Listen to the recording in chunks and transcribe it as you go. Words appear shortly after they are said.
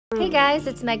Hey guys,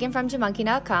 it's Megan from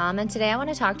JaMonkey.com, and today I want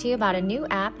to talk to you about a new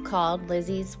app called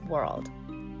Lizzy's World.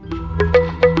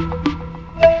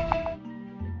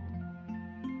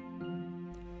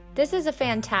 This is a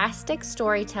fantastic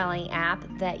storytelling app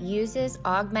that uses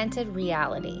augmented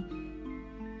reality.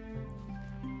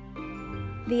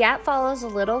 The app follows a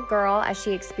little girl as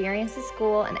she experiences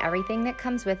school and everything that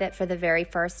comes with it for the very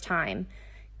first time.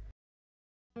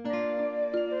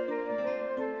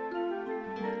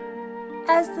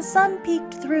 As the sun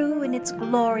peeked through in its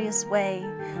glorious way,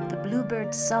 the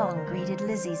bluebird's song greeted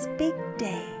Lizzy's big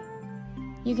day.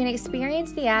 You can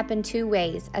experience the app in two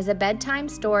ways, as a bedtime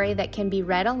story that can be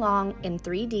read along in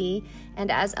 3D and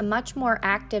as a much more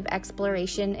active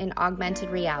exploration in augmented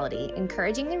reality,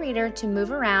 encouraging the reader to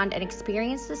move around and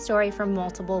experience the story from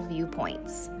multiple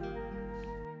viewpoints.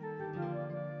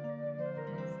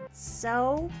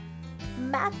 So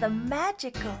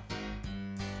mathemagical.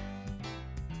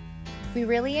 We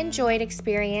really enjoyed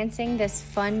experiencing this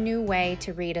fun new way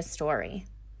to read a story.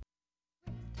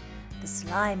 The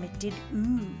slime it did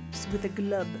ooze with a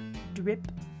glub, drip,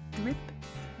 drip,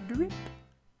 drip.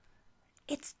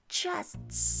 It's just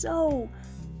so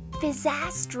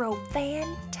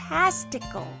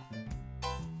fantastical.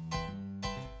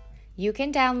 You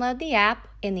can download the app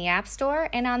in the App Store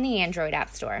and on the Android App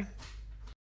Store.